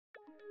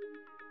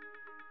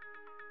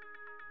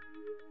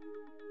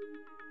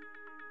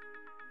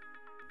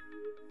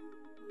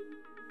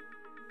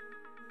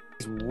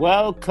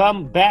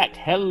Welcome back.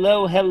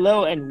 Hello,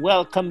 and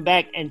welcome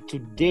back. And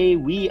today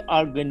we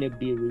are going to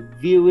be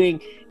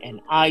reviewing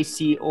an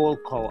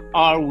ICO called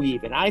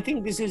ARWEAVE. And I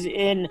think this is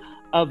in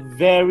a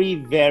very,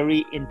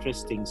 very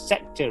interesting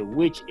sector,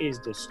 which is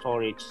the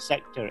storage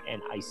sector.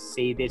 And I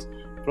say this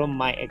from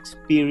my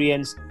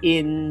experience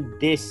in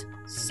this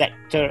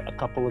sector a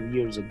couple of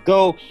years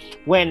ago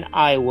when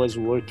I was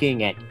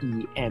working at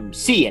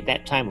EMC. At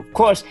that time, of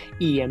course,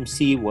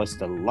 EMC was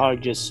the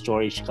largest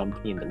storage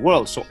company in the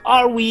world. So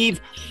ARWEAVE,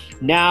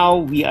 now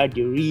we are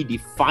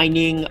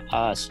redefining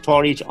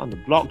storage on the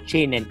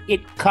blockchain, and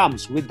it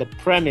comes with the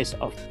premise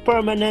of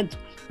permanent,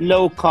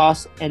 low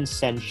cost, and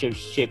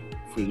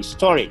censorship-free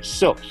storage.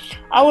 So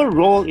our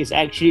role is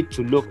actually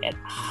to look at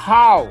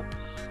how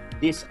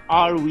this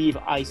ARWEAVE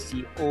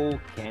ICO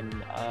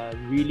can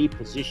really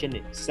position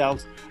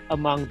itself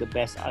among the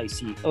best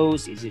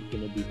ICOs. Is it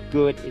going to be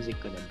good? Is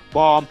it going to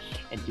bomb?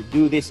 And to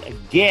do this,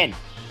 again,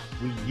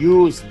 we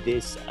use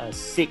this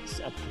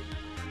 6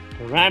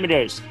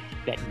 parameters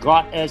that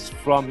got us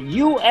from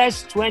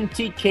US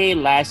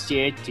 20K last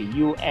year to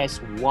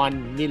US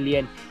 1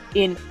 million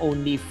in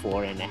only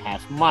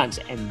 4.5 months.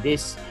 And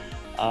this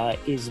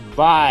is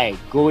by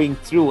going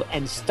through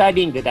and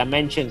studying the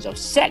dimensions of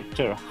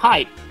sector,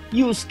 height,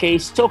 use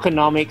case,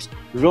 tokenomics,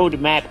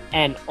 roadmap,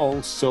 and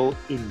also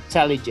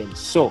intelligence.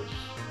 So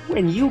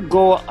when you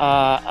go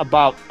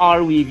about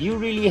ARWEAVE, you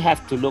really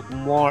have to look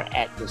more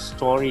at the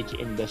storage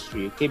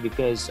industry, okay?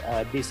 Because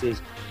this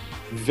is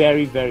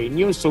very, very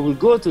new. So we'll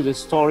go to the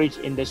storage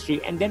industry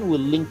and then we'll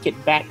link it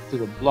back to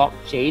the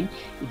blockchain.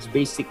 It's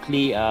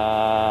basically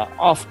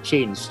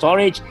off-chain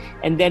storage,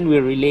 and then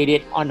we'll relate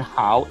it on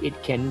how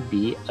it can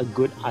be a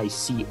good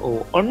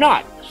ICO or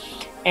not.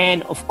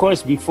 And of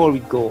course, before we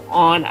go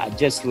on, I'd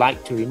just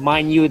like to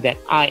remind you that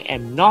I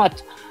am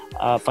not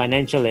a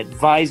financial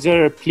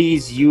advisor.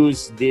 Please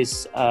use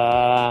this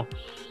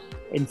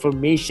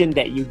information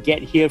that you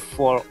get here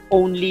for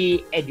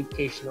only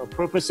educational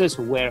purposes,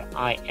 where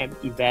I am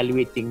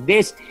evaluating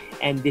this,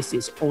 and this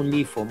is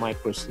only for my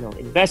personal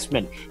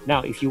investment.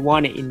 Now, if you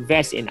want to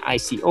invest in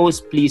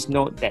ICOs, please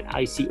note that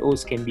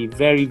ICOs can be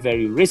very,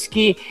 very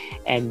risky,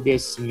 and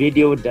this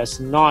video does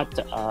not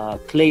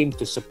claim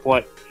to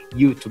support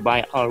you to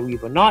buy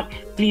ARWEAVE or not.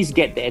 Please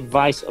get the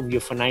advice of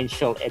your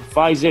financial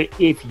advisor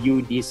if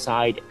you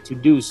decide to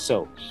do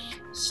so.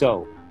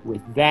 So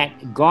with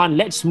that gone,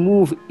 let's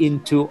move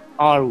into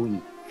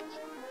ARWEAVE.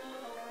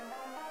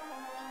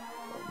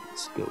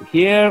 Let's go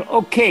here.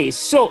 Okay,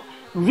 so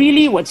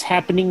really what's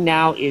happening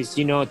now is,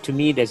 to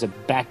me, there's a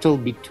battle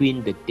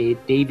between the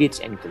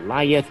Davids and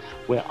Goliath,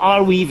 where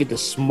ARWEAVE is the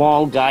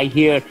small guy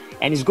here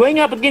and is going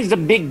up against the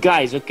big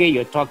guys, okay?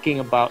 You're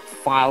talking about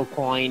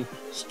Filecoin,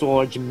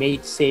 Storage,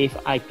 MateSafe,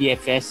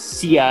 IPFS,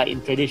 SIA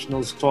in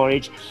traditional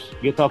storage.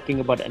 You're talking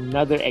about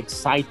another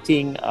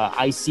exciting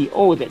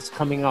ICO that's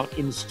coming out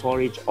in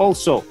storage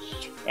also.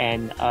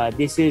 And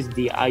this is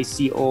the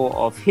ICO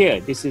of here.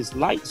 This is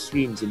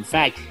Lightstreams, in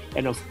fact.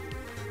 And of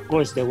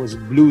course, there was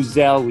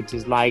Bluezell, which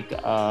is like,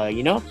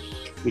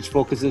 which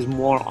focuses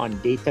more on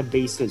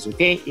databases,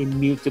 okay?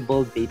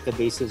 Immutable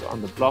databases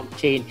on the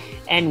blockchain,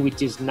 and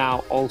which is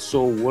now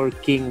also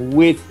working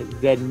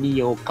with the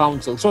Neo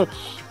Council. So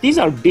these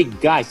are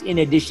big guys. In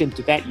addition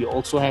to that, you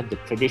also have the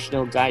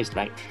traditional guys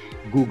like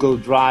Google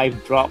Drive,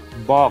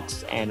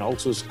 Dropbox, and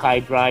also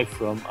SkyDrive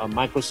from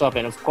Microsoft.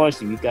 And of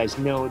course, you guys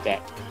know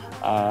that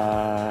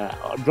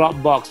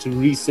Dropbox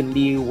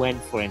recently went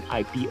for an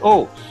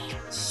IPO.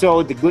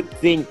 So the good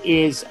thing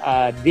is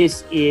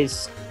this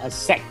is a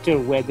sector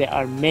where there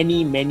are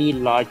many, many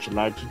large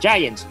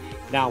giants.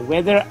 Now,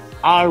 whether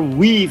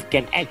ARWEAVE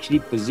can actually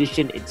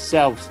position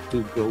itself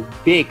to go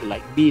big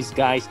like these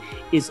guys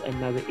is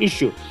another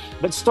issue.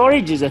 But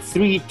storage is a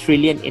 3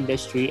 trillion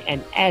industry,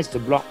 and as the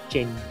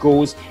blockchain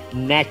goes,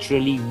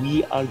 naturally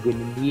we are going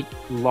to need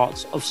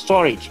lots of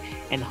storage.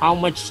 And how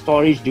much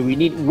storage do we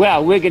need?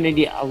 Well, we're going to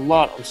need a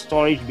lot of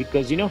storage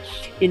because,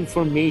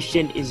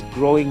 information is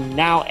growing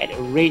now at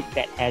a rate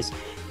that has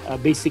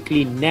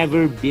basically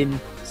never been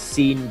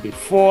seen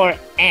before,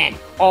 and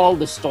all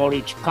the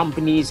storage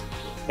companies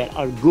that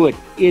are good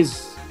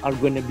are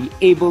going to be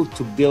able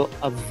to build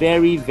a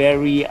very,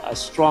 very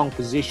strong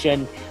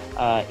position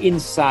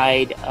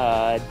inside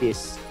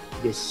this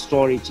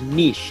storage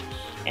niche.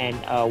 And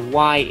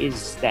why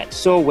is that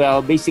so?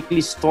 Well,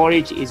 basically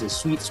storage is a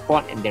sweet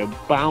spot, and there are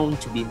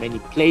bound to be many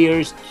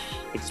players.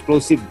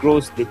 Explosive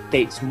growth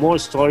dictates more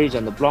storage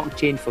on the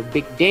blockchain for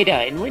big data.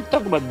 And when we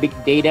talk about big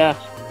data,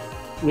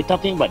 we're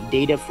talking about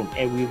data from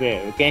everywhere,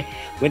 okay?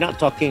 We're not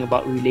talking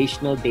about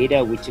relational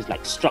data, which is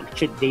like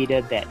structured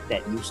data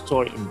that you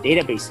store in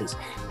databases.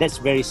 That's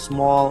very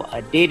small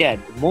data.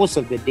 Most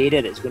of the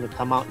data that's going to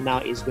come out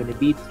now is going to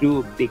be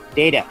through big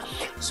data.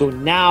 So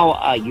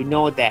now you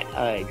know that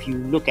if you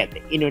look at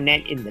the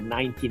internet in the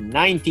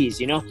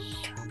 1990s,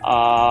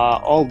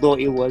 although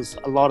it was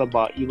a lot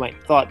about, you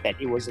might thought that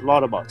it was a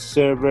lot about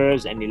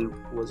servers and it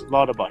was a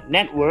lot about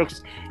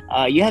networks,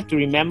 you have to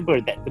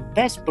remember that the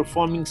best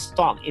performing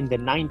stock in the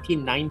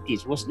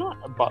 1990s was not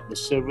about the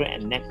server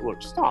and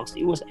network stocks.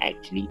 It was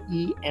actually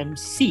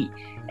EMC.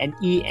 And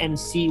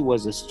EMC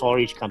was a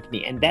storage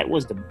company, and that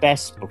was the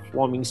best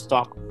performing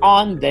stock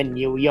on the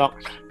New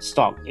York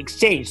Stock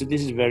Exchange. So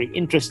this is very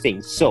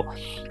interesting. So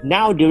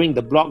now during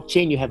the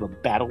blockchain, you have a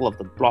battle of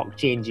the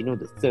blockchains, you know,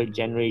 the third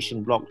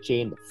generation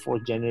blockchain, the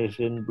fourth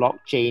generation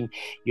blockchain.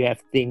 You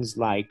have things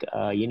like,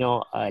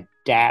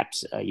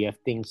 dApps, you have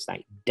things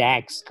like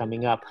DAX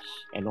coming up,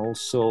 and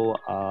also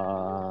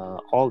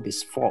all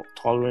this fault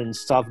tolerance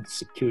stuff,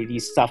 security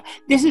stuff.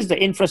 This is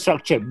the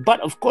infrastructure. But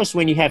of course,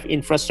 when you have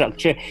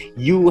infrastructure,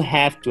 you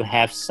have to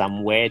have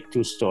somewhere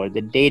to store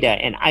the data.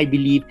 And I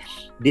believe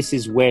this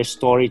is where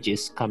storage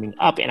is coming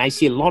up. And I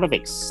see a lot of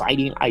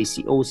exciting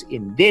ICOs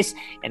in this,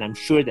 and I'm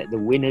sure that the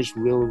winners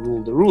will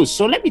rule the rules.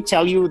 So let me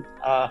tell you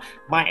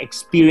my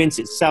experience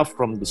itself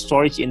from the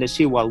storage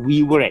industry. While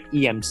we were at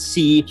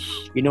EMC,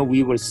 you know,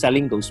 we were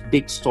selling those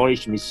big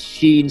storage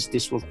machines.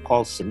 This was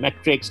called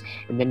Symmetrics.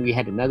 And then we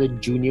had another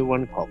junior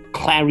one called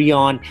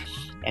Clarion.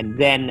 And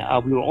then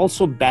we were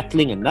also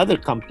battling another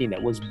company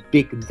that was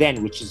big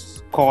then, which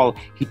is called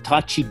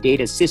Hitachi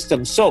Data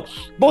Systems. So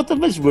both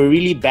of us were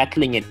really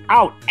battling it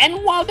out.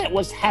 And while that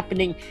was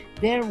happening,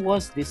 there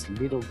was this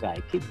little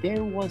guy. Okay,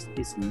 there was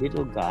this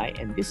little guy,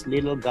 and this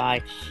little guy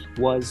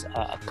was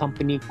a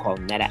company called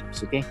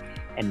NetApps. Okay,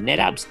 and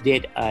NetApps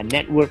did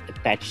network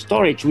attached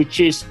storage, which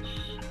is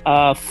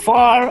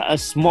far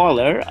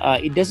smaller.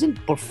 It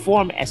doesn't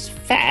perform as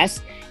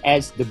fast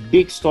as the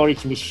big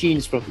storage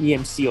machines from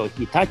EMC or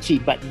Hitachi,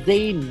 but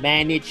they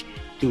managed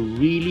to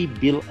really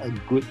build a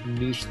good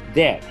niche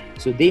there.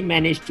 So they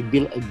managed to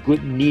build a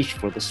good niche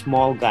for the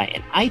small guy.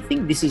 And I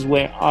think this is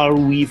where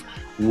ARWEAVE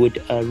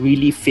would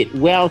really fit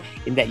well,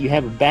 in that you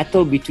have a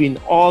battle between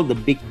all the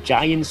big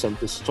giants of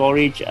the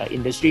storage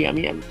industry. I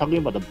mean, I'm talking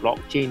about the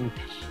blockchain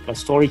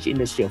storage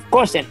industry, of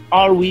course, and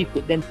ARWEAVE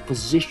could then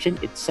position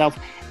itself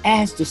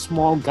as the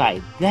small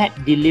guy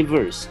that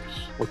delivers.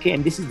 Okay,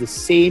 and this is the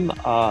same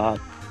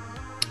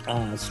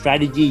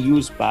strategy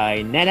used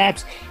by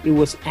NetApps. It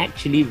was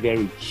actually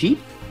very cheap.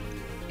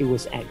 It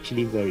was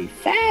actually very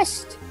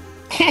fast,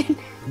 and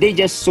they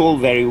just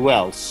sold very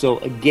well. So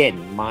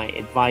again, my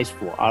advice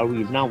for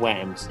ARWEAVE now, where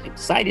I'm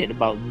excited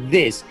about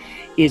this,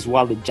 is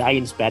while the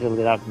giants battle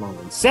it out among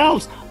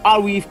themselves,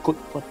 ARWEAVE could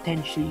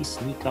potentially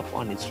sneak up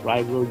on its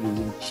rival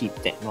using cheap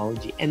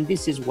technology. And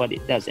this is what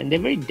it does. And they're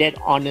very dead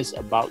honest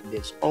about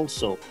this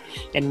also.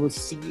 And we'll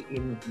see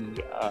in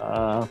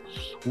the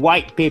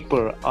white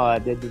paper,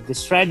 the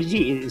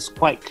strategy is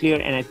quite clear,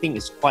 and I think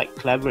it's quite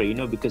clever, you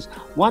know, because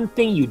one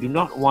thing you do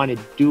not want to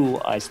do,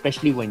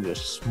 especially when you're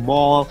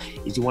small,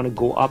 is you want to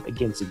go up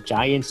against the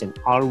giants, and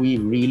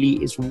ARWEAVE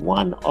really is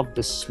one of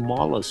the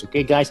smallest.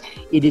 Okay, guys,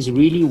 it is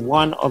really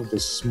one of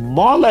the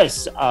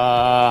smallest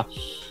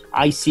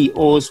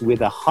ICOs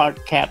with a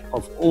hard cap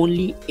of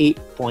only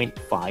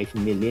 8.5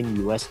 million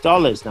US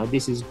dollars. Now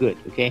this is good.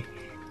 Okay,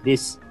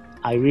 this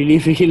I really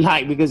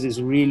like, because it's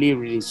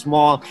really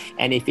small,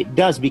 and if it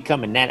does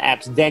become a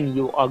NetApps, then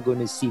you are going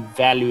to see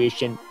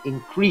valuation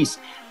increase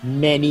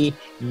many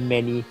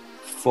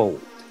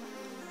fold.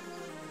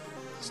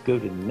 Let's go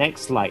to the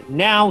next slide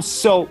now.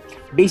 So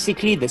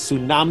basically, the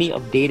tsunami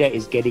of data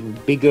is getting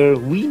bigger.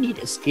 We need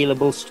a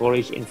scalable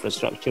storage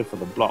infrastructure for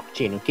the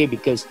blockchain, okay?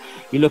 Because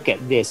you look at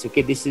this,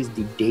 okay? This is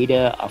the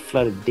data, a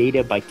flood of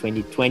data by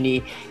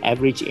 2020.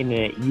 Average in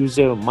a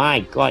user, my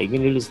God, you're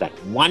going to lose like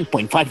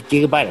 1.5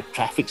 gigabyte of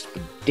traffic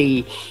per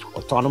day.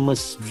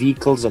 Autonomous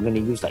vehicles are going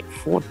to use like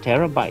 4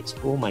 terabytes.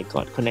 Oh my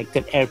God.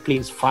 Connected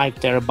airplanes, 5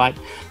 terabyte.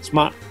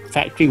 Smart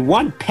factory,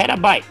 1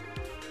 petabyte.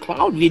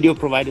 Cloud video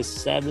providers,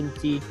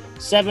 750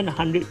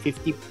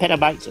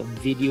 petabytes of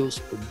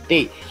videos per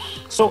day.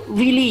 So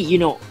really, you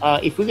know,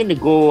 if we're going to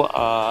go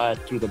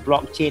through the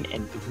blockchain,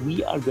 and if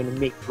we are going to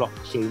make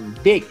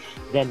blockchain big,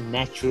 then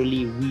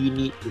naturally we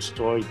need to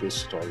store this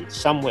storage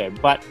somewhere.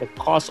 But the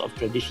cost of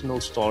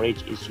traditional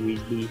storage is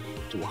really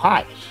too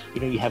high. You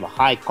know, you have a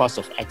high cost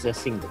of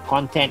accessing the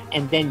content,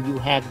 and then you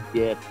have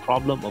the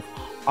problem of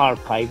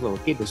archival,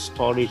 okay, the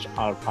storage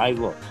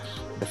archival.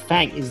 The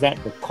fact is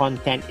that the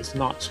content is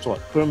not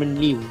stored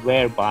permanently,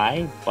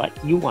 but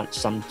you want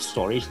some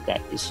storage that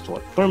is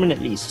stored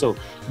permanently. So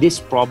this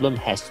problem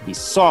has to be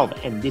solved,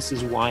 and this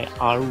is why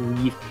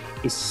ARWEAVE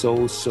is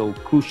so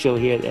crucial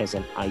here as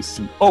an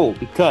ICO,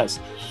 because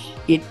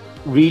it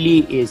really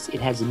is,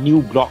 it has a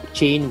new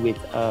blockchain with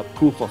a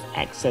proof of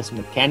access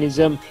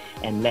mechanism.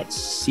 And let's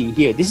see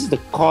here, this is the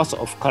cost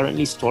of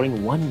currently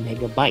storing 1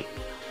 megabyte.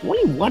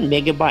 Only 1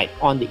 megabyte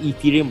on the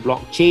Ethereum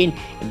blockchain,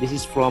 and this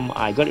is from,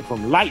 I got it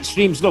from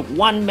Lightstreams. Look,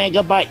 1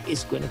 megabyte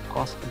is going to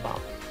cost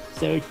about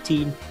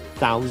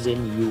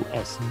 13,000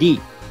 USD.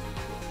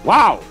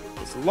 Wow,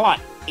 it's a lot.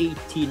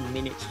 18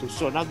 minutes to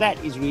store. Now that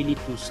is really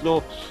too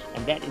slow,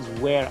 and that is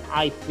where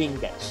I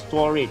think that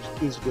storage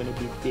is going to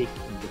be big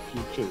in the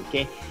future.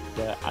 Okay,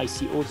 the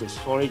ICOs of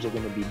storage are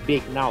going to be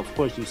big. Now, of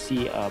course, you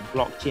see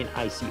blockchain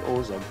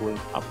ICOs are going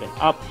up and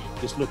up.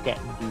 Just look at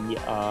the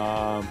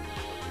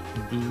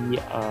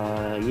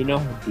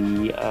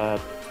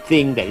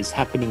thing that is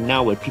happening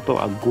now where people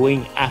are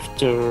going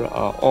after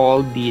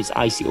all these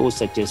ICOs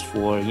such as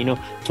for, you know,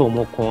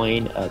 Tomo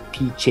Coin,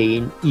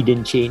 P-Chain,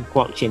 Eden Chain,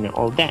 Quark Chain and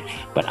all that.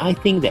 But I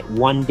think that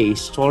one day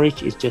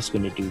storage is just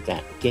going to do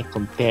that, okay,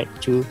 compared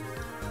to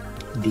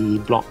the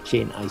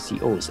blockchain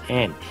ICOs.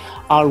 And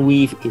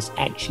ARWEAVE is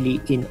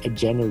actually in a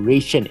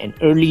generation, an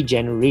early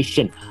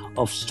generation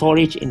of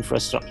storage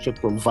infrastructure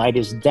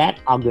providers that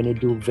are going to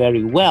do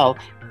very well.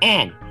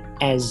 And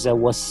as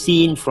was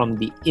seen from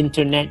the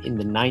internet in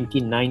the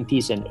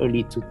 1990s and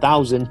early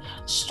 2000s,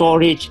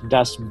 storage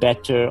does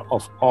better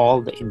of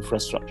all the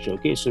infrastructure.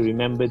 Okay, so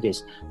remember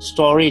this,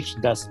 storage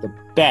does the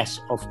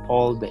best of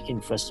all the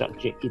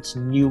infrastructure. It's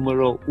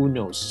numero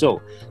uno.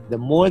 So the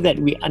more that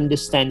we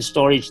understand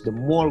storage, the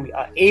more we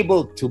are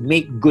able to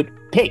make good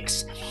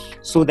picks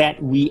so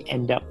that we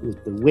end up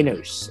with the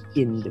winners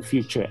in the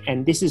future.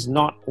 And this is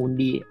not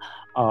only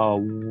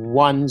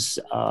once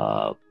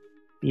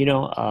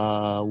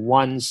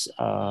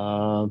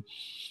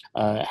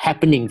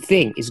happening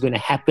thing. Is going to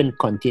happen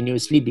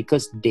continuously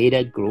because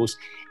data grows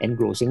and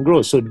grows and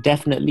grows. So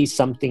definitely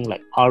something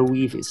like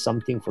ARWEAVE is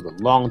something for the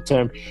long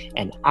term.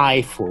 And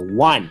I, for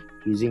one,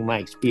 using my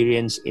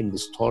experience in the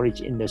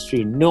storage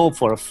industry, know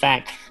for a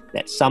fact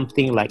that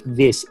something like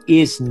this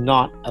is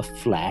not a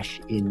flash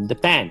in the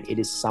pan. It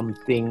is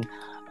something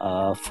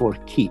for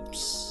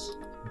keeps,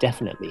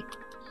 definitely.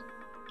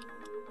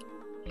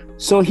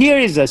 So here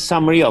is a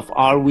summary of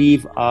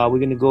ARWEAVE. We're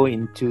going to go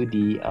into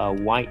the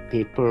white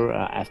paper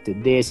after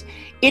this.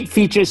 It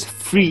features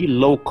free,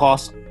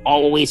 low-cost,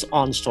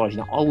 always-on storage.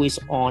 Now,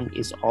 always-on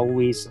is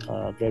always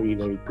very,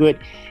 very good.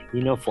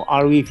 You know, for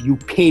ARWEAVE, you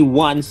pay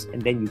once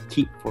and then you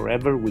keep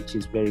forever, which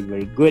is very,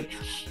 very good.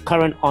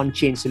 Current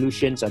on-chain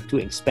solutions are too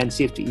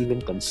expensive to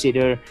even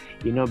consider,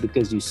 you know,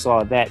 because you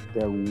saw that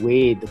the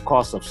way the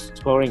cost of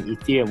storing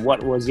Ethereum,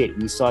 what was it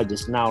we saw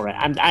just now, right?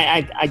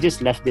 I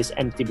just left this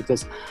empty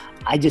because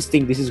I just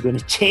think this is going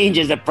to change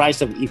as the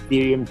price of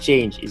Ethereum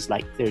change. It's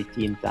like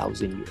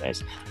 13,000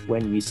 US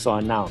when we saw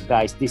now.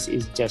 Guys, this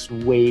is just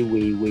way,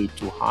 way, way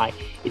too high.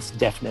 It's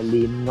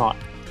definitely not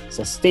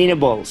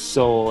sustainable.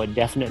 So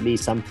definitely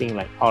something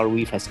like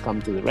ARWEAVE has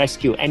come to the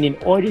rescue. And in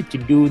order to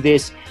do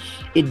this,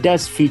 it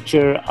does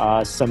feature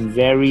some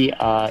very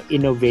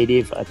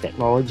innovative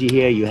technology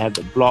here. You have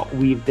the block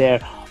weave there,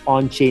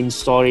 on-chain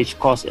storage,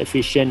 cost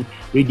efficient,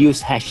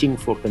 reduced hashing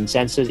for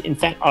consensus. In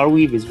fact,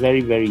 ARWEAVE is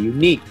very, very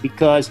unique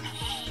because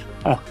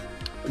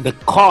the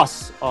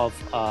cost of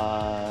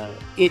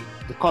ARWEAVE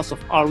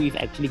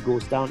actually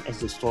goes down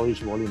as the storage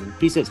volume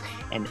increases.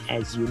 And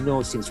as you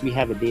know, since we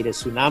have a data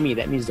tsunami,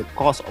 that means the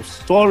cost of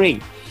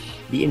storing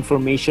the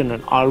information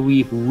on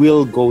ARWEAVE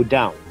will go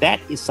down. That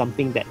is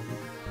something that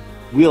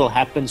will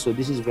happen. So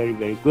this is very,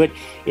 very good.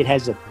 It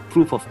has a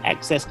proof of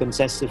access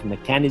consensus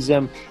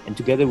mechanism, and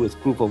together with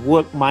proof of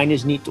work,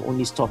 miners need to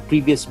only store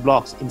previous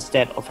blocks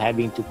instead of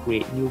having to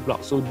create new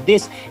blocks. So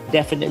this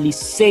definitely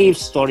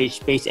saves storage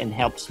space and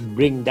helps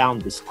bring down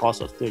this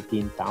cost of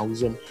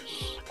 13,000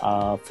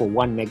 for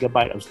 1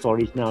 megabyte of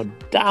storage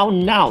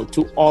down now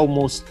to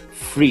almost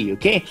free.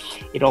 Okay,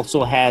 it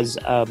also has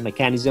a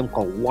mechanism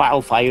called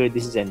wildfire.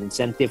 This is an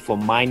incentive for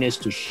miners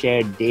to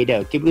share data,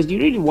 okay, because you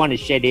really want to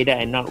share data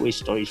and not waste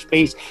storage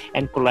space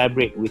and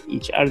collaborate with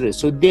each other.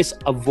 So this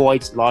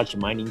avoids large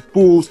mining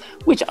pools,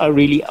 which are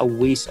really a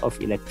waste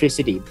of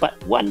electricity. But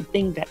one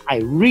thing that I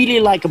really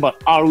like about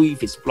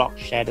ARWEAVE is block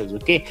shadows.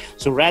 Okay,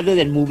 so rather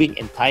than moving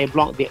entire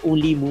block, they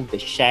only move the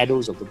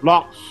shadows of the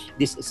block.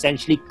 This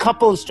essentially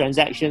couples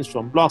transactions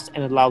from blocks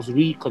and allows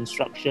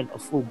reconstruction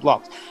of full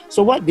blocks.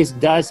 So what this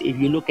does, if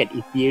you look at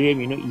Ethereum,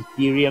 you know,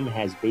 Ethereum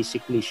has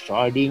basically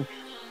sharding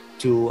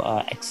to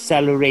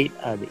accelerate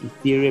the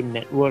Ethereum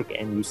network,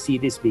 and you see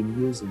this being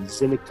used in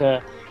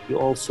Zilliqa. You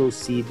also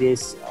see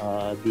this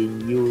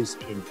being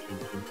used in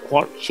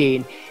Quark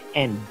chain.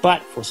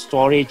 But for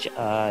storage,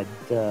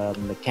 the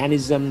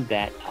mechanism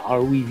that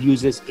ARWEAVE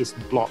uses is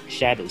block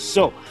shadows.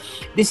 So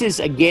this is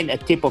again a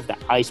tip of the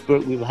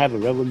iceberg. We will have a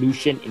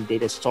revolution in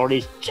data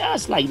storage,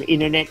 just like the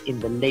internet in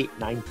the late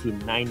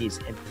 1990s.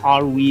 And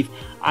ARWEAVE,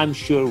 I'm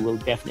sure, will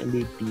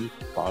definitely be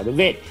part of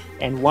it.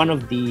 And one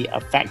of the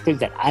factors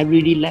that I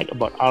really like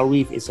about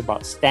ARWEAVE is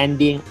about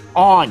standing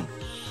on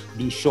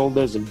the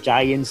shoulders of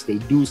giants. They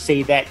do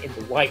say that in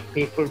the white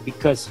paper,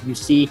 because you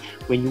see,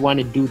 when you want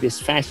to do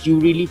this fast, you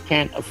really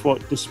can't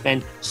afford to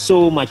spend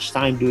so much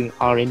time doing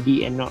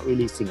R&D and not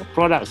releasing a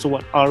product. So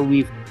what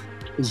ARWEAVE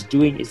is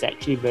doing is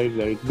actually very,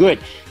 very good,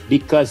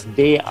 because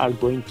they are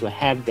going to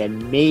have their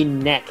main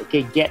net.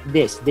 Okay, get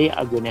this, they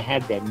are going to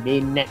have their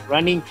main net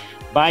running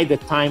by the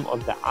time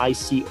of the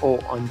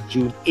ICO on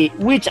June 8,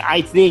 which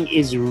I think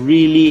is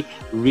really,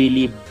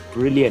 really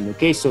brilliant.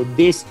 Okay, so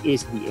this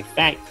is the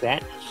effect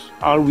that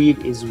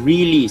ARWEAVE is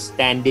really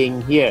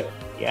standing here.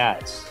 Yeah,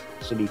 it's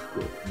actually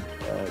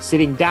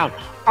sitting down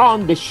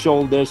on the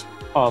shoulders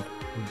of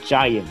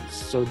giants.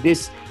 So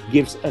this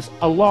gives us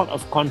a lot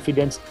of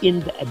confidence in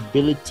the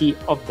ability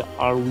of the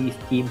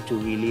ARWEAVE team to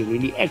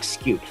really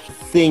execute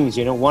things.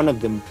 You know, one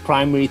of the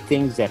primary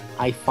things that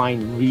I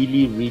find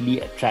really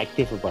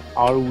attractive about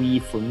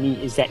ARWEAVE for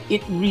me is that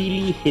it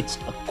really hits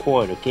a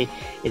chord. Okay,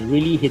 it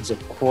really hits a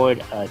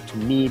chord to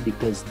me,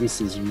 because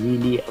this is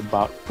really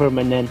about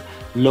permanent,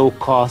 low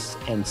cost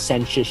and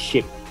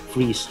censorship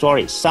free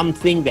storage,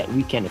 something that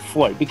we can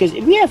afford. Because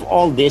if we have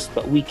all this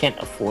but we can't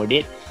afford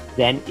it,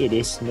 then it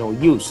is no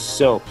use.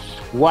 So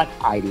what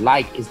I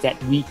like is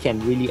that we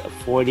can really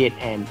afford it,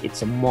 and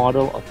it's a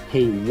model of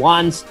pay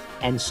once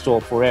and store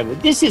forever.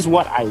 This is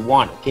what I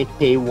want, okay?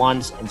 Pay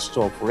once and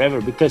store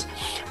forever, because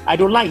I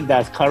don't like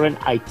the current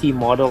IT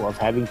model of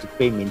having to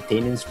pay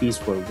maintenance fees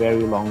for a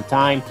very long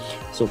time.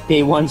 So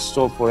pay once,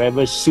 store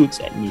forever suits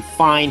at me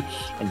fine.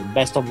 And the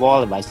best of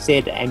all, if I say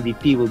the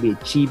MVP will be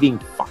achieving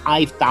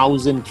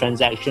 5,000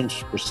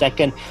 transactions per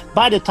second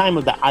by the time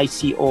of the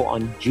ICO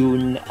on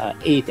June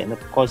 8th. And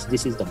of course,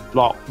 this is the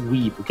block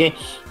weave, okay?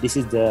 This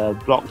is the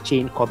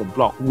blockchain called the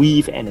block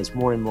weave, and as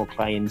more and more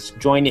clients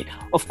join it,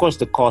 of course,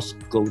 the costs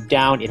go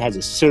down. It has a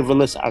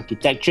serverless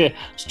architecture,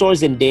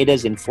 stores and data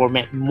in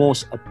format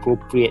most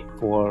appropriate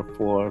for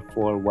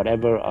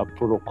whatever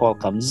protocol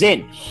comes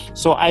in.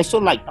 So I also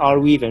like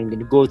ARWEAVE. I'm going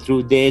to go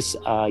through this.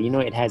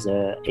 It has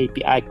a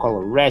API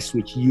called REST,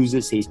 which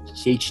uses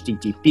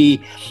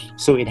HTTP.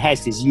 So it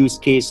has this use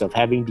case of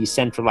having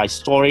decentralized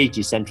storage,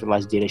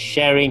 decentralized data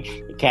sharing,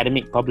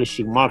 academic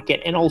publishing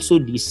market, and also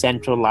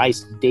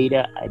decentralized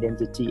data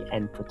identity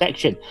and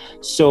protection.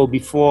 So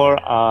before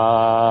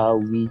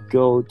we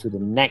go to the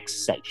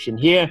next section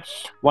here,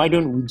 why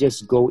don't we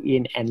just go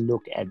in and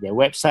look at their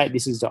website?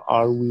 This is the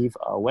ARWEAVE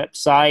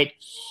website.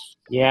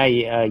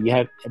 You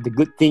have the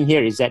good thing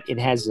here is that it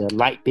has a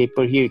light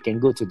paper here. You can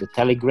go to the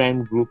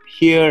Telegram group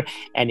here,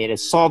 and it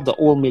has solved the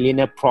old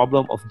millionaire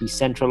problem of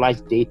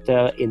decentralized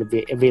data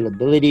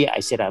availability. I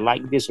said I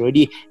like this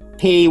already.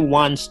 Pay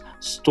once,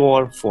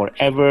 store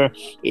forever.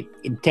 It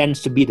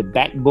intends to be the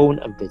backbone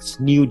of this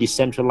new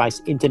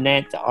decentralized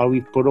internet. The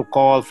ARWEAVE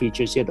protocol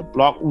features here the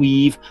block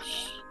weave.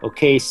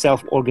 Okay,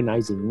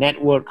 self-organizing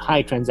network,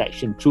 high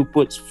transaction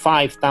throughputs,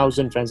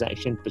 5,000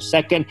 transactions per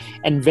second,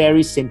 and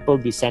very simple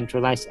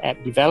decentralized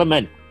app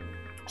development.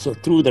 So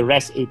through the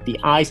REST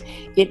APIs,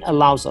 it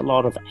allows a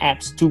lot of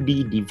apps to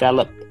be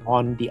developed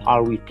on the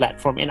ARWEAVE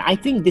platform. And I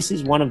think this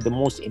is one of the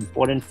most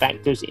important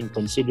factors in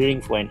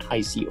considering for an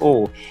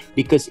ICO,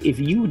 because if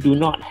you do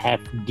not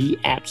have the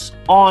apps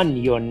on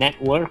your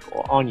network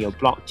or on your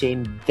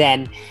blockchain,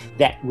 then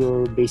that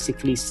will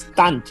basically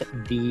stunt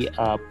the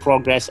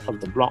progress of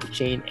the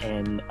blockchain,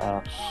 and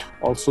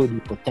also the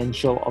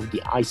potential of the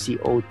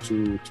ICO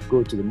to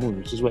go to the moon,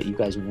 which is what you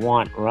guys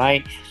want,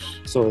 right?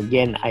 So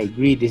again, I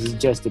agree, this is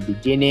just the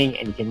beginning,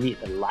 and you can read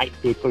the light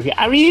paper here.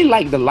 I really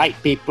like the light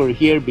paper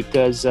here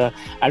because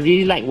I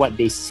really like what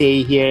they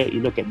say here. You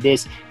look at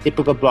this,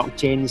 typical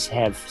blockchains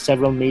have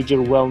several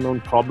major well-known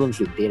problems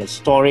with data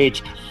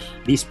storage.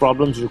 These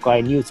problems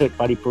require new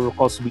third-party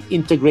protocols to be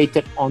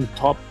integrated on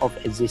top of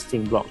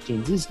existing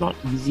blockchains. This is not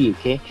easy,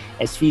 okay?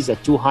 As fees are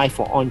too high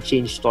for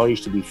on-chain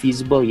storage to be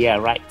feasible. Yeah,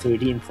 right,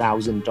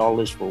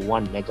 $13,000 for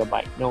 1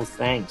 megabyte. No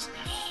thanks.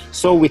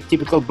 So with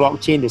typical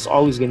blockchain, there's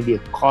always going to be a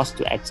cost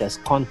to access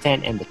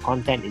content, and the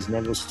content is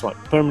never stored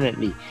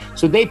permanently.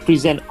 So they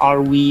present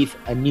ARWEAVE,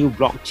 a new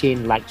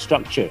blockchain-like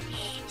structure.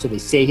 So they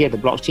say here the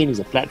blockchain is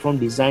a platform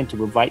designed to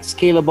provide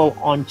scalable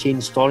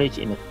on-chain storage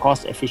in a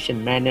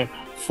cost-efficient manner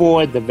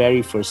for the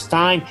very first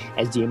time.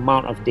 As the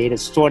amount of data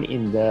stored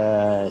in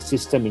the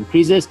system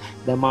increases,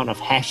 the amount of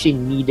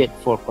hashing needed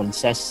for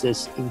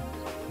consensus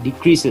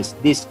decreases.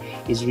 This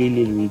is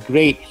really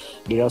great.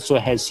 It also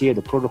has here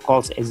the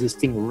protocol's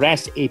existing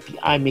REST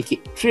API make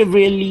it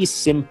trivially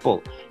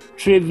simple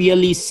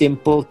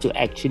to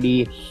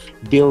actually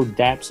build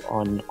dApps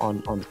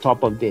on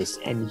top of this.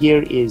 And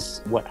here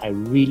is what I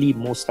really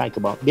most like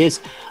about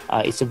this.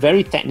 It's a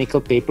very technical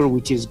paper,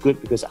 which is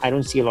good because I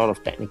don't see a lot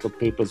of technical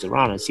papers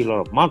around. I see a lot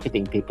of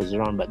marketing papers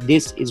around, but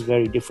this is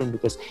very different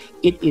because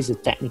it is a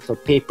technical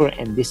paper,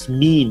 and this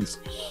means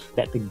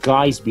that the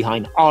guys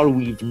behind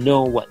ARWEAVE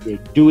know what they're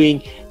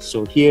doing.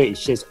 So here it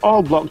says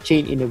all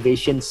blockchain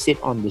innovations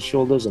sit on the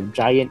shoulders of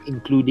giant,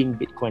 including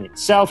Bitcoin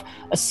itself,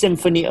 a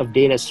symphony of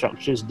data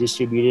structures,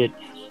 distributed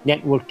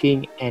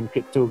networking, and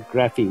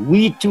cryptography.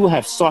 We too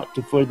have sought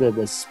to further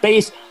the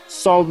space,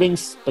 solving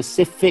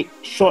specific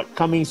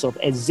shortcomings of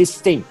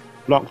existing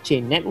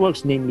blockchain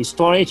networks, namely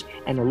storage,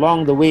 and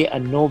along the way, a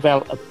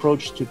novel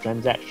approach to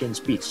transaction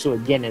speed. So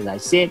again, as I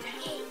said,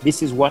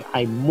 this is what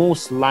I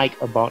most like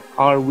about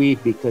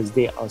ARWEAVE, because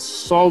they are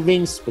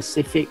solving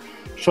specific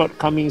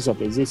shortcomings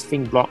of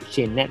existing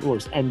blockchain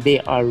networks, and they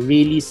are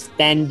really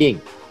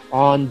standing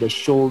on the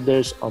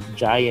shoulders of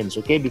giants,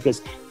 okay?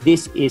 Because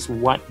this is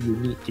what you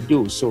need to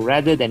do. So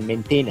rather than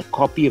maintain a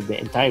copy of the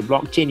entire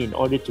blockchain in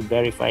order to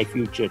verify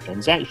future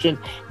transactions,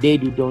 they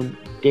don't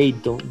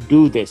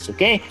do this,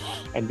 okay?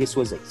 And this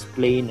was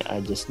explained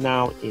just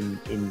now in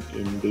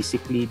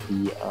basically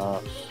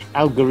the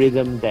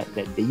algorithm that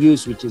they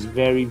use, which is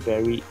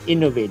very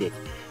innovative.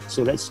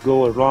 So let's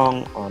go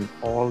along on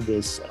all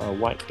this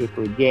white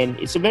paper again.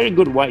 It's a very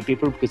good white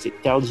paper because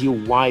it tells you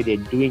why they're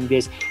doing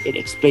this. It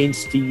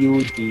explains to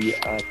you the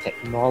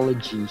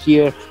technology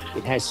here.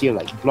 It has here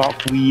like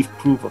block weave,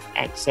 proof of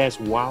access,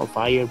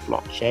 wildfire,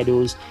 block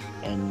shadows,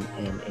 and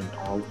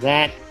all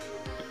that.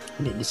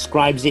 And it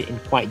describes it in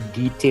quite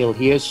detail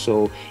here,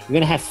 so you're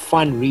going to have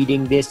fun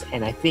reading this,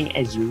 and I think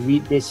as you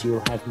read this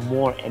you'll have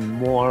more and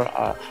more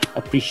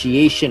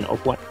appreciation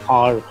of what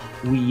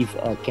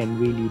ARWEAVE can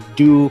really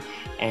do.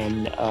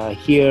 And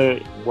here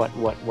what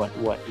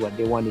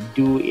they want to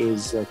do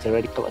is a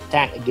theoretical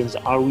attack against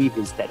ARWEAVE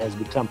is that has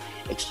become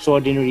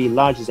extraordinarily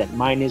large, is that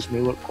miners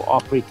may work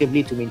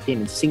cooperatively to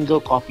maintain a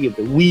single copy of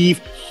the weave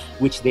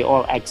which they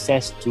all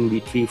access to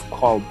retrieve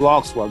call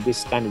blocks. While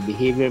this kind of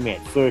behavior may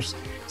at first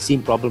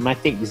seem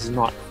problematic, this is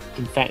not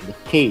in fact the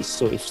case.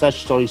 So if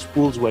such storage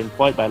pools were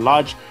employed by a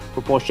large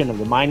proportion of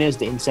the miners,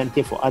 the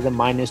incentive for other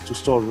miners to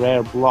store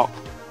rare block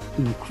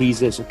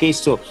increases. Okay,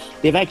 so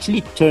they've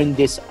actually turned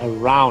this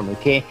around,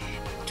 okay,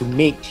 to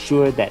make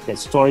sure that the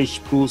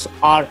storage pools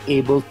are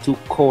able to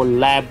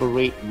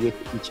collaborate with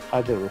each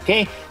other.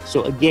 Okay,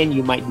 so again,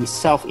 you might be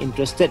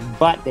self-interested,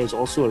 but there's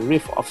also a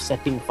rift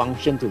offsetting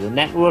function to the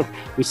network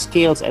which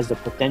scales as the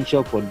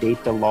potential for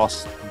data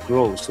loss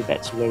grows. So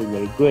that's very,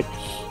 very good.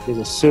 There's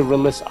a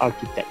serverless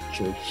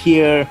architecture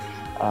here.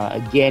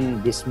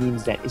 Again, this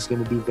means that it's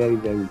going to be very,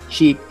 very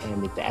cheap,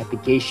 and if the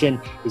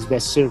application is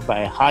best served by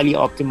a highly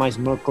optimized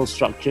Merkle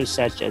structure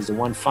such as the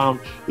one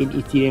found in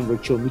Ethereum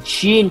Virtual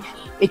Machine,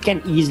 it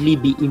can easily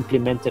be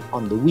implemented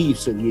on the Weave.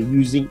 So if you're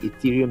using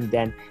Ethereum,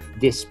 then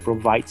this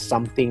provides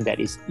something that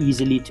is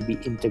easily to be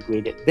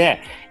integrated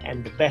there.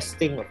 And the best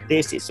thing of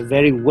this, it's a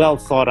very well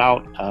thought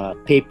out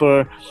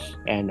paper,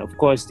 and of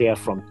course they are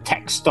from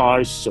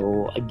Techstars.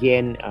 So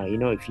again, you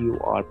know, if you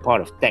are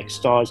part of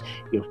Techstars,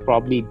 you'll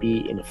probably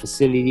be in a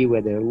facility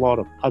where there are a lot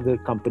of other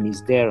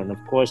companies there, and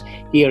of course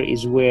here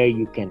is where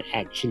you can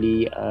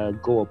actually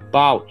go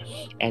about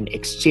and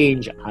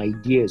exchange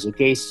ideas.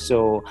 Okay,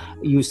 so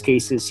use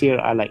cases here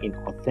are like in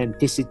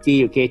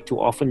authenticity. Okay,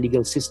 too often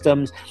legal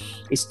systems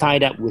is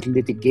tied up with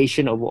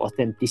litigation over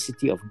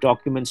authenticity of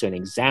documents. So an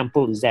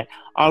example is that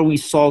ARWEAVE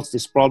solves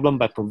this problem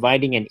by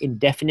providing an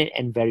indefinite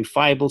and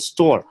verifiable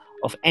store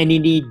of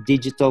any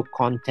digital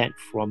content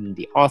from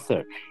the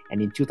author.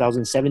 And in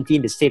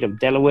 2017, the state of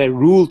Delaware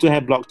ruled to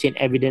have blockchain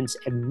evidence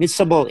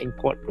admissible in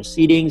court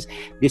proceedings.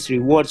 These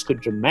rewards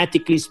could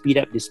dramatically speed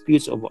up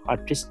disputes over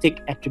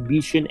artistic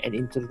attribution and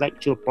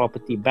intellectual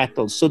property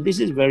battles. So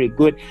this is very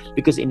good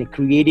because in a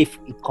creative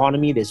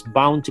economy, there's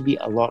bound to be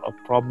a lot of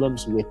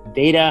problems with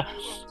data.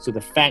 So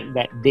the fact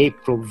that they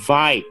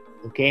provide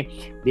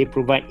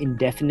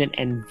indefinite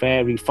and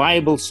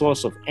verifiable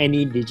source of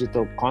any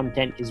digital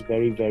content is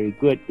very, very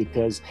good,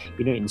 because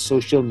you know, in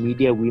social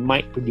media we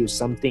might produce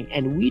something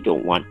and we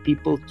don't want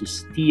people to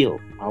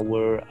steal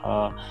our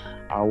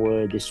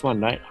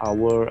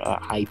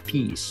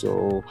IP.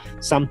 So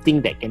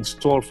something that can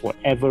store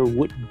forever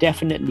would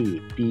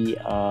definitely be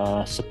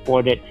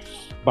supported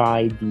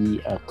by the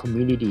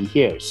community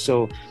here.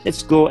 So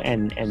let's go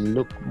and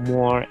look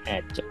more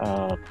at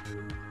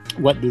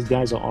what these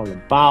guys are all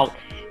about.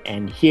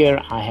 And here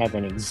I have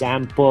an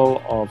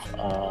example of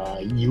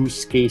a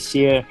use case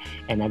here,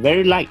 and I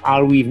very like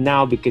ARWEAVE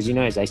now because, you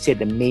know, as I said,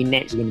 the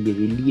mainnet is going to be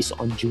released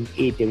on June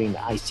 8th during the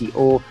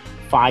ICO.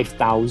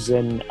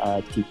 5,000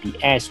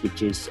 TPS,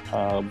 which is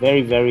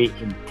very, very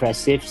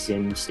impressive,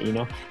 since you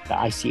know the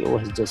ICO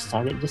has just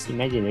started. Just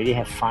imagine, they already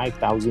have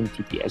 5,000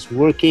 TPS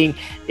working.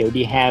 They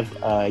already have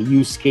a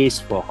use case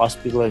for a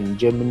hospital in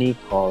Germany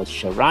called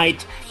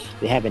Sharite.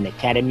 They have an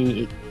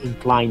academy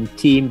inclined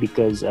team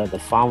because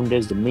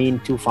the main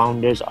two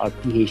founders are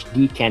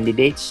PhD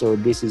candidates. So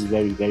this is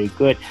very, very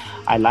good.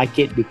 I like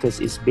it because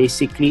it's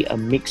basically a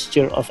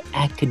mixture of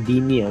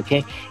academia.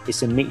 Okay,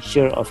 it's a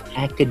mixture of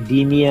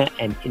academia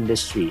and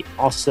industry.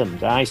 Awesome,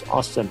 guys,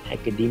 awesome.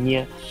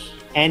 Academia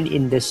and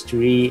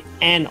industry,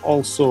 and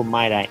also,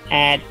 might I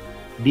add,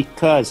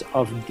 because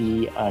of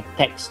the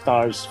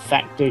Techstars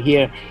factor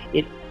here,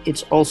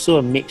 it's also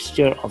a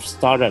mixture of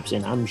startups,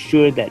 and I'm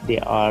sure that they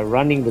are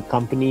running the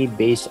company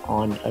based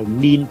on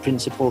lean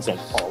principles and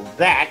all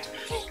that.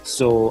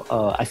 So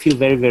I feel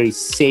very, very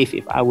safe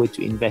if I were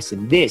to invest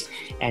in this.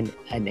 And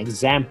an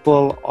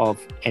example of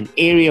an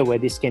area where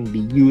this can be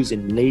used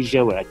in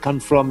Malaysia, where I come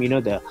from, you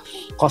know, the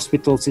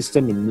hospital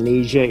system in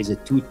Malaysia is a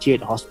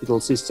two-tiered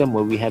hospital system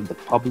where we have the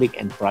public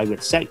and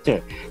private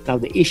sector. Now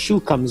the issue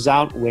comes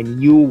out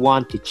when you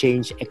want to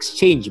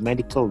exchange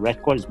medical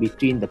records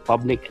between the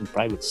public and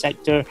private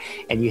sector,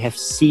 and you have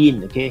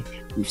seen, okay,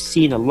 we've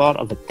seen a lot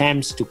of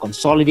attempts to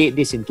consolidate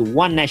this into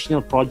one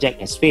national project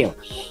has failed.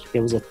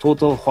 There was a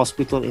total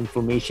hospital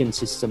information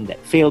system that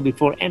failed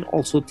before, and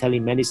also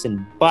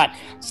telemedicine. But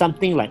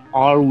something like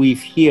ARWEAVE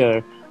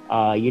here,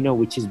 you know,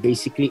 which is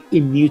basically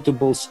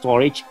immutable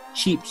storage,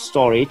 cheap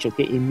storage,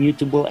 okay,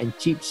 immutable and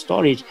cheap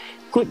storage,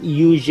 could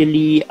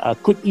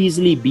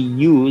easily be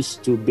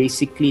used to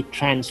basically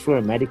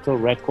transfer medical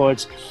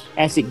records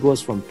as it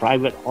goes from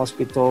private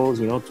hospitals,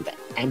 you know, to that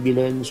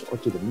ambulance or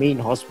to the main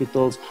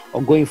hospitals,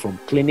 or going from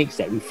clinics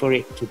that refer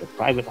it to the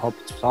private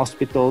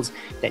hospitals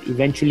that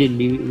eventually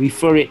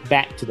refer it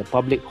back to the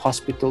public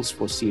hospitals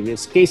for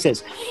serious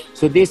cases.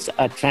 So this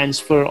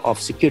transfer of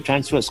secure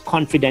transfers,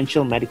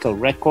 confidential medical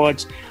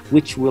records,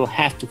 which will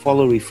have to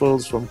follow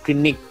referrals from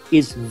clinic,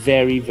 is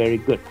very, very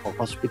good for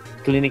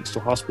clinics to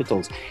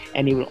hospitals.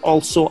 And it will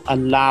also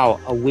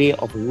allow a way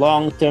of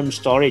long-term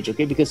storage,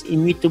 okay? Because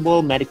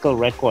immutable medical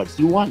records,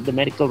 you want the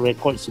medical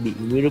records to be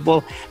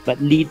immutable, but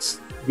this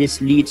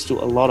leads to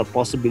a lot of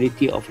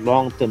possibility of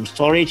long-term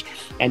storage.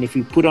 And if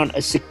you put on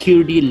a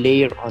security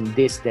layer on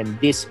this, then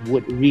this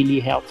would really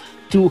help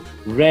to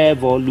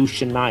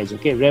revolutionize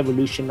the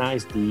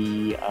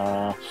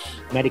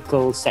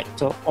medical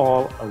sector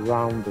all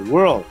around the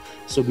world.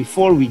 So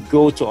before we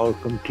go to our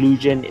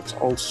conclusion, it's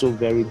also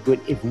very good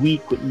if we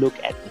could look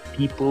at the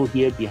people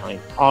here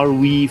behind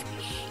ARWEAVE,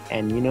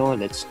 and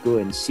let's go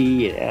and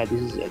see. This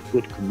is a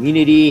good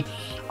community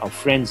of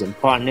friends and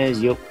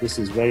partners. This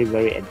is very,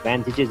 very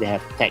advantageous. They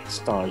have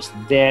Techstars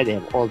there. They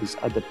have all these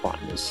other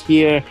partners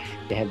here.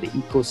 They have the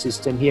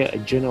ecosystem here, a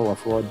journal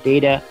of raw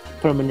data,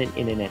 permanent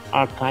internet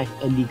archive,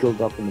 a legal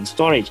document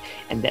storage.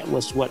 And that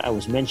was what I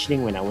was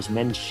mentioning when I was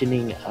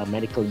mentioning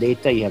medical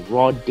data. You have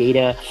raw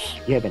data,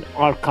 you have an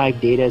archive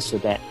data, so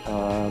that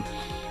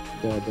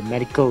the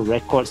medical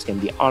records can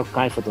be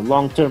archived for the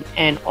long term.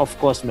 And of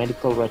course,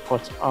 medical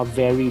records are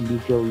very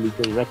legal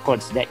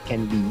records that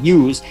can be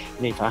used.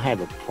 And if I have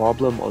a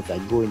problem, or if I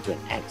go into an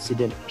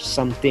accident or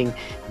something,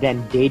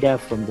 then data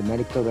from the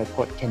medical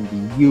record can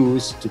be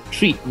used to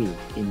treat me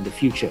in the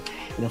future.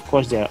 And of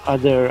course, there are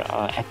other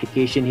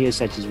applications here,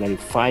 such as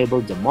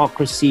verifiable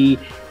democracy.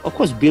 Of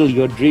course, build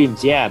your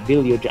dreams. Yeah,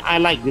 build your dreams. I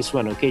like this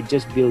one, okay?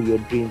 Just build your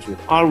dreams with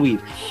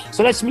ARWEAVE.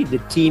 So let's meet the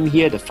team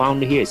here. The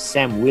founder here is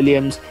Sam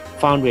Williams.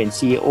 Founder and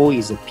CEO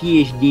is a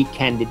PhD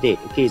candidate.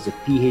 Okay, he's a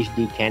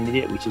PhD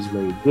candidate, which is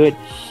very good.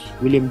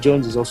 William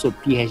Jones is also a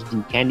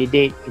PhD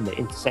candidate in the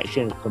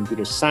intersection of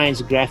computer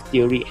science, graph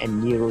theory,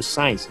 and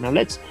neuroscience. Now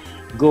let's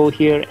go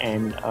here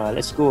and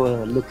let's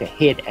go look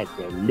ahead at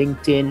their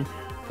LinkedIn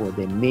for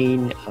the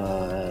main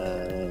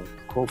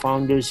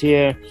co-founders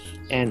here,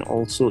 and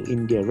also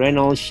India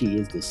Reynolds. She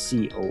is the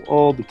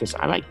COO, because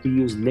I like to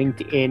use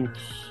LinkedIn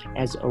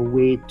as a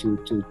way to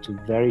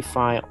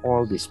verify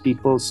all these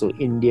people. So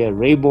India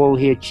Raybol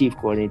here, Chief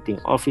Coordinating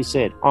Officer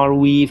at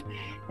ARWEAVE,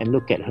 and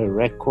look at her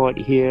record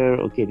here.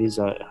 Okay, these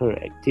are her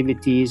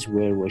activities.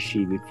 Where was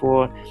she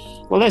before?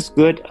 Well, that's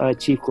good.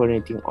 Chief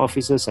Coordinating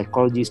Officer,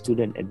 Psychology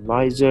Student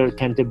Advisor,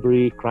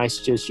 Canterbury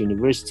Christchurch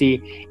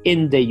University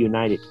in the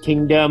United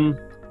Kingdom.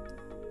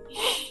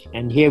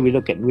 And here we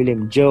look at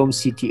William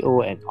Jones,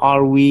 CTO at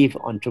ARWEAVE,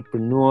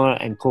 entrepreneur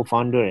and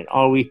co-founder at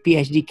ARWEAVE,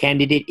 PhD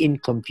candidate in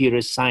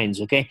computer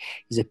science, okay?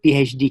 He's a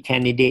PhD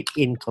candidate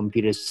in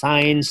computer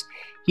science.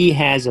 He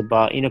has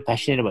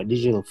passionate about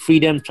digital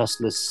freedom,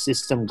 trustless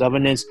system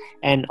governance,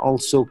 and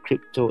also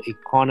crypto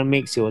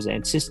economics. He was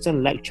an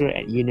assistant lecturer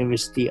at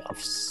University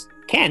of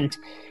Kent.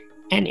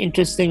 And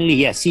interestingly,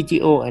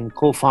 CTO and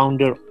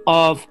co-founder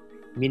of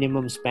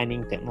Minimum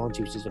Spanning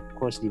Technology, which is of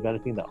course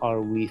developing the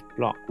ARWEAVE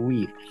block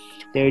weave.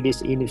 There it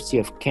is, University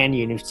of Kent,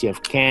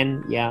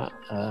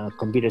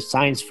 computer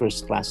science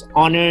first class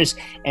honors,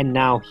 and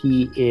now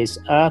he is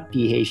a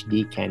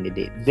PhD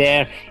candidate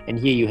there. And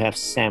here you have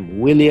Sam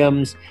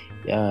Williams,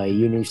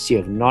 University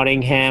of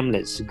Nottingham.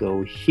 Let's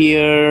go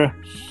here.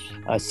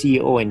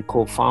 CEO and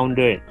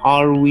co-founder at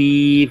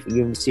ARWEAVE,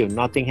 University of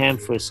Nottingham,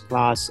 first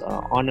class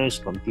honors,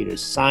 computer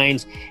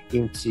science,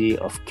 University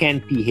of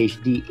Kent,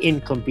 PhD in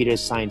computer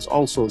science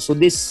also. So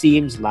this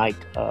seems like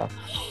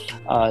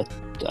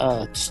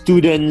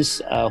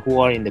students who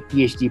are in the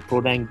PhD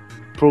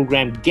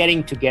program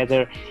getting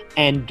together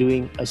and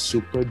doing a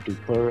super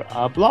duper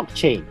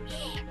blockchain.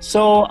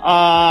 So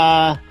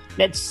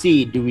let's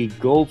see, do we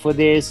go for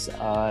this?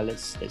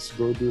 Let's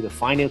go do the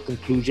final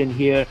conclusion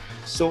here.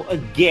 So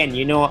again,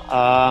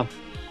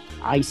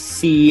 I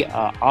see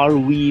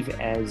ARWEAVE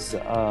as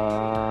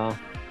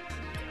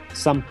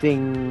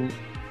something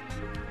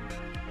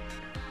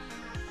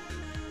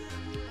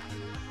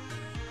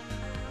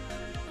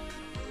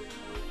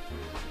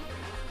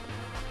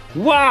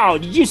Wow,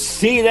 did you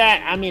see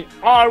that? I mean,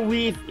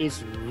 ARWEAVE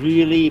is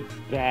really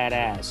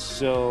badass.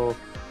 So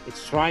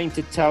it's trying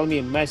to tell me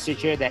a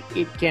message here that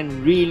it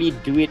can really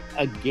do it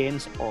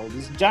against all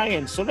these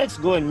giants. So let's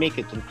go and make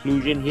a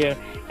conclusion here,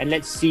 and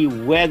let's see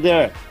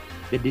whether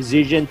the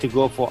decision to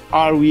go for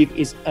ARWEAVE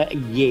is a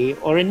yay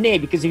or a nay.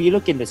 Because if you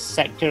look in the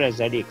sector, as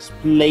I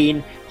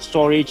explained,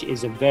 storage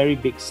is a very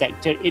big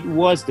sector. It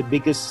was the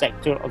biggest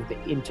sector of the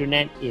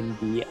internet in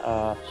the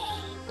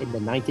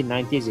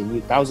 1990s and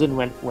 2000.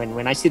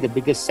 When I say the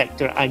biggest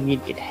sector, I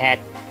mean it had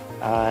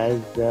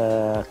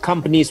the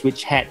companies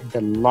which had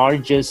the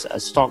largest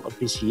stock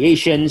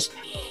appreciations,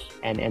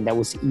 and that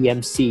was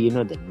EMC,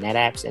 the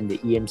NetApps and the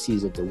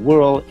EMCs of the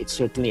world. It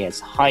certainly has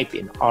hype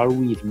in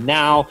ARWEAVE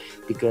now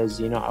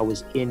because I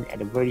was in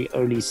at a very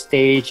early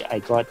stage. I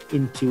got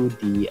into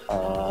the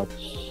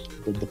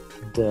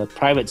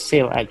private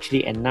sale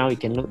actually, and now you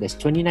can look, there's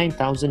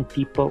 29,000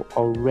 people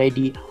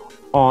already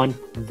on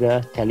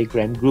the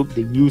Telegram group.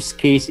 The use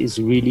case is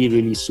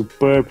really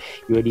superb.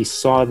 You already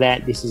saw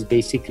that. This is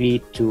basically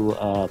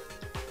to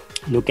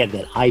look at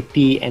that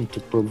IP and to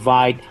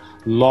provide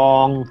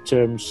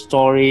long-term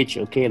storage,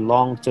 okay,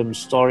 long-term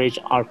storage,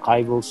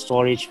 archival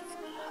storage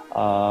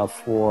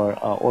for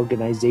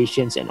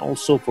organizations, and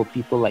also for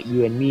people like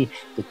you and me.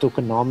 The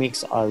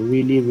tokenomics are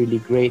really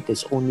great.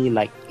 There's only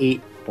like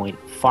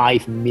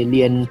 8.5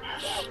 million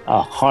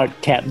hard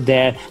cap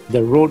there. The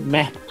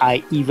roadmap,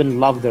 I even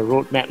love the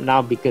roadmap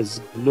now, because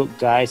look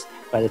guys,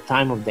 by the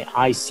time of the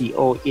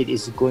ICO, it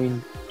is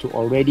going to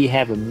already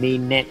have a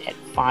mainnet at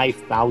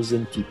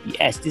 5,000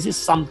 TPS. This is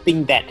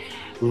something that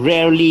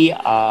rarely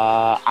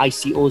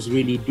ICOs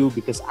really do,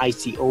 because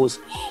ICOs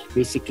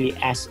basically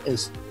ask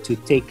us to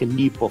take a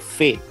leap of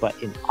faith.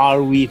 But in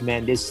ARWEAVE,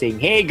 man, they're saying,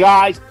 hey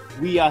guys,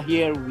 we are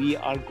here, we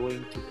are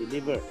going to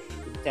deliver.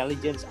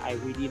 Intelligence, I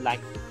really like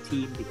the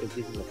team, because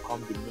this is a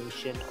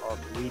combination of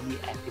really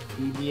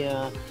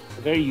academia,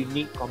 a very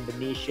unique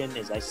combination,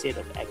 as I said,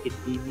 of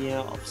academia,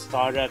 of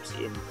startups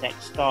in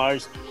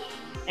Techstars,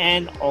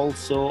 and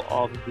also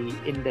of the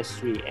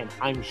industry. And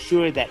I'm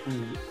sure that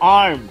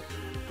armed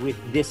with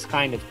this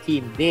kind of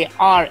team, they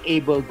are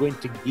going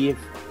to be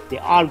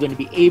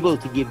able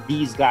to give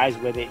these guys,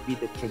 whether it be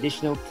the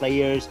traditional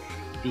players,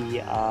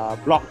 the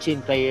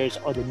blockchain players,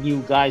 or the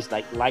new guys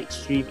like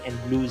Lightstream and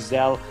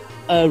Bluezell,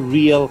 a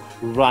real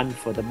run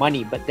for the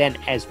money. But then,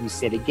 as we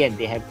said again,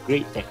 they have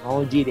great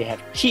technology, they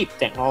have cheap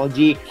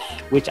technology,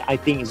 which I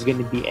think is going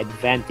to be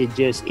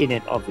advantageous in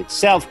and of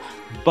itself.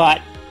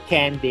 But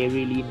can they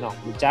really knock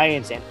the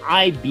giants? And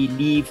I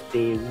believe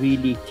they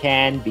really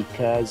can,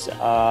 because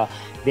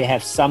they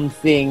have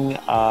something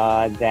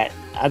that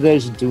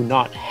others do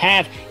not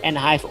have. And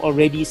I've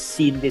already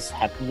seen this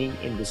happening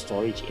in the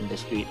storage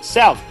industry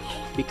itself,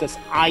 because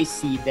I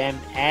see them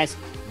as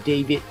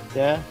David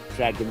the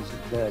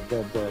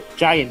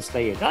giant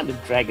slayer, not the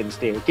dragon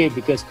slayer, okay?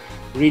 Because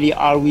really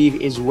ARWEAVE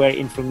is where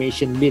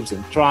information lives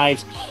and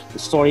thrives. The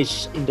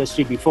storage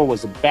industry before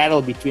was a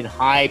battle between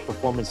high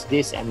performance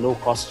disk and low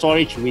cost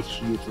storage,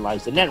 which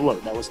utilized the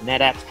network. That was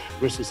NetApps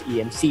versus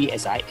EMC,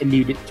 as I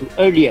alluded to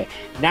earlier.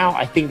 Now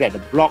I think that the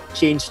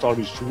blockchain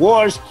storage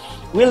wars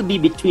will be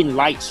between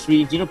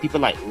Lightstreams, you know, people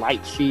like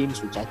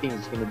Lightstreams, which I think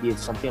is going to be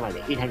something like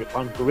the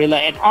 800-pound gorilla,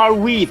 and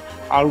ARWEAVE.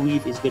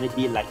 ARWEAVE is going to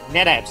be like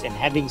NetApps. And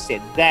having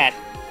said that,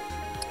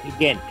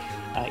 again,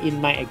 in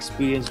my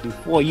experience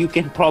before, you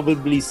can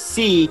probably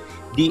see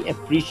the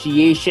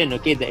appreciation,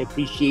 okay, the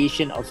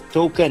appreciation of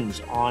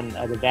tokens on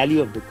the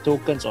value of the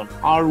tokens on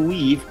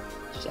ARWEAVE,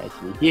 which is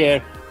actually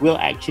here, will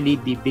actually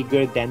be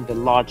bigger than the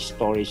large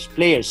storage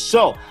players.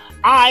 So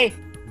I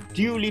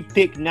duly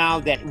pick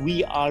now that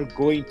we are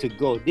going to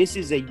go. This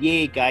is a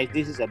yay, guys.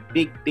 This is a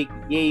big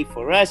yay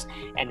for us.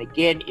 And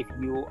again, if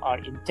you are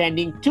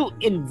intending to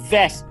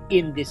invest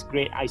in this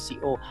great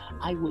ICO,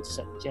 I would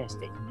suggest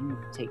that you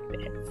take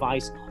the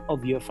advice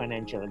of your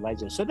financial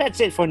advisor. So that's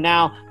it for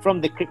now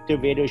from the Crypto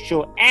Vader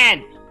Show.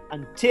 And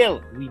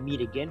until we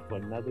meet again for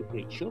another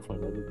great show, for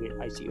another great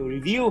ICO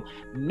review,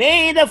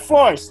 may the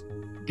force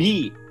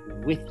be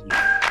with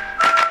you.